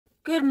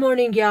Good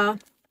morning, y'all.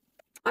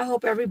 I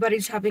hope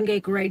everybody's having a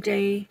great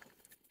day,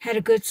 had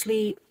a good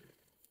sleep,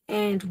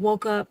 and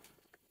woke up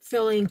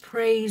feeling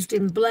praised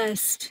and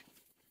blessed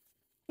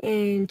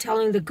and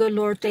telling the good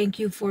Lord, thank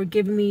you for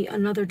giving me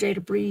another day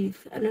to breathe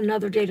and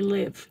another day to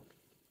live.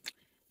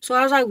 So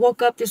as I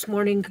woke up this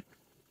morning,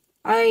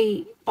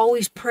 I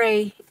always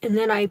pray and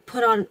then I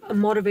put on a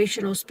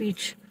motivational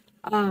speech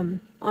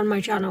on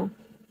my channel.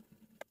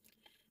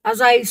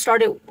 As I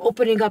started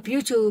opening up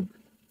YouTube,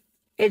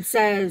 it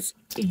says,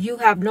 you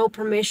have no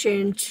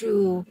permission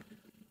to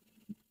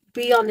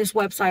be on this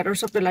website or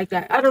something like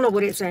that. I don't know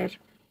what it said.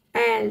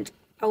 And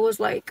I was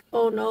like,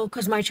 oh no,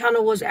 because my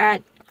channel was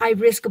at high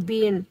risk of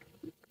being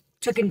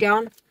taken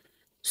down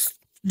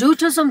due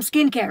to some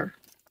skincare.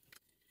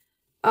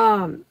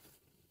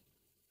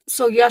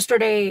 So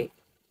yesterday,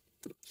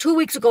 2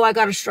 weeks ago, I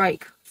got a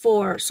strike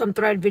for some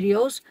thread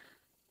videos.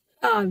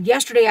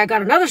 Yesterday, I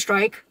got another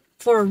strike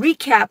for a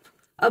recap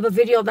of a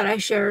video that I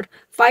shared,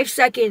 5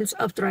 seconds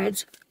of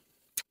threads.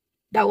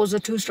 That was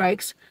the 2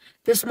 strikes.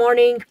 This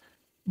morning,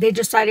 they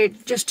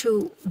decided just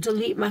to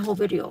delete my whole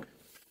video.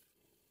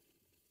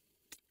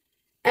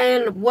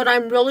 And what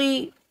I'm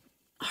really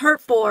hurt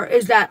for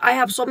is that I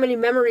have so many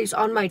memories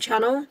on my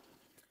channel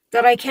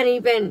that I can't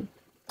even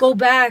go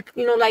back,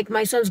 like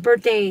my son's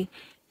birthday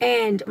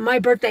and my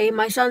birthday,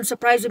 my son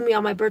surprising me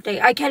on my birthday.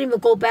 I can't even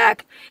go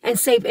back and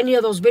save any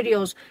of those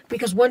videos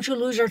because once you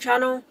lose your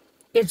channel,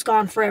 it's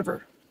gone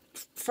forever.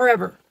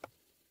 Forever.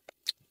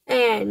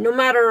 And no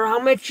matter how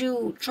much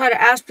you try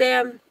to ask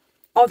them,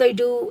 all they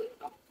do,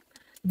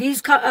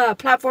 these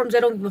platforms, they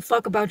don't give a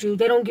fuck about you.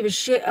 They don't give a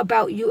shit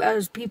about you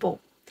as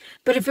people.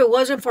 But if it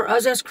wasn't for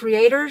us as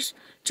creators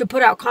to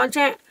put out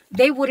content,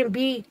 they wouldn't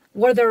be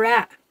where they're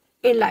at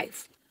in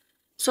life.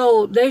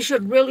 So they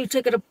should really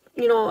take it,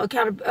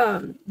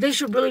 they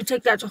should really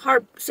take that to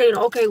heart, saying,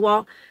 okay,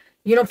 well,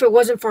 if it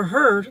wasn't for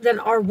her, then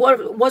or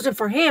what wasn't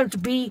for him to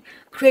be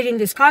creating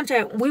this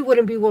content, we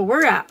wouldn't be where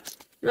we're at.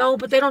 No,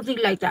 but they don't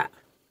think like that.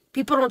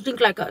 People don't think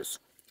like us.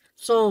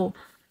 So,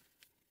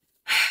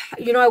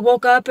 I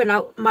woke up and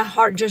my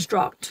heart just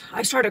dropped.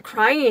 I started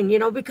crying,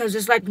 because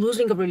it's like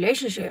losing a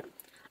relationship.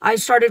 I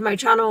started my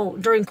channel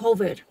during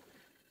COVID.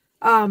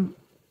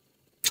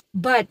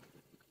 But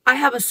I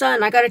have a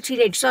son. I got a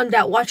teenage son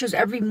that watches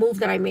every move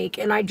that I make.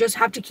 And I just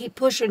have to keep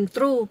pushing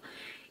through.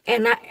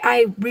 And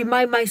I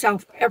remind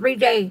myself every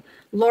day,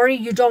 Laurie,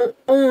 you don't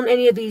own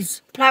any of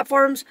these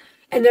platforms.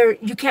 And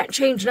you can't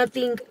change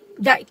nothing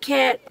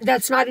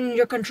that's not in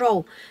your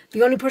control.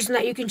 The only person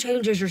that you can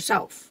change is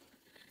yourself.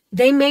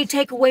 They may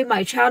take away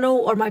my channel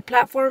or my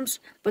platforms,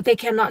 but they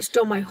cannot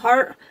steal my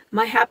heart,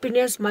 my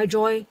happiness, my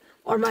joy,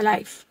 or my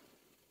life.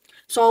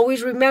 So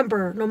always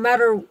remember, no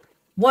matter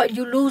what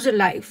you lose in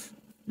life,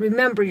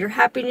 remember your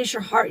happiness,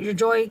 your heart, your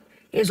joy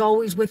is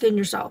always within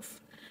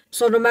yourself.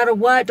 So no matter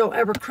what, don't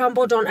ever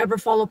crumble, don't ever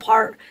fall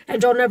apart,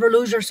 and don't ever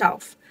lose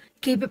yourself.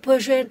 Keep it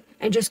pushing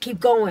and just keep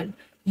going.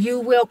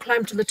 You will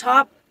climb to the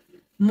top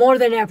more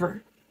than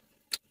ever.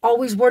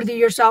 Always worthy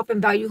yourself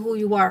and value who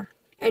you are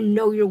and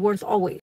know your worth always.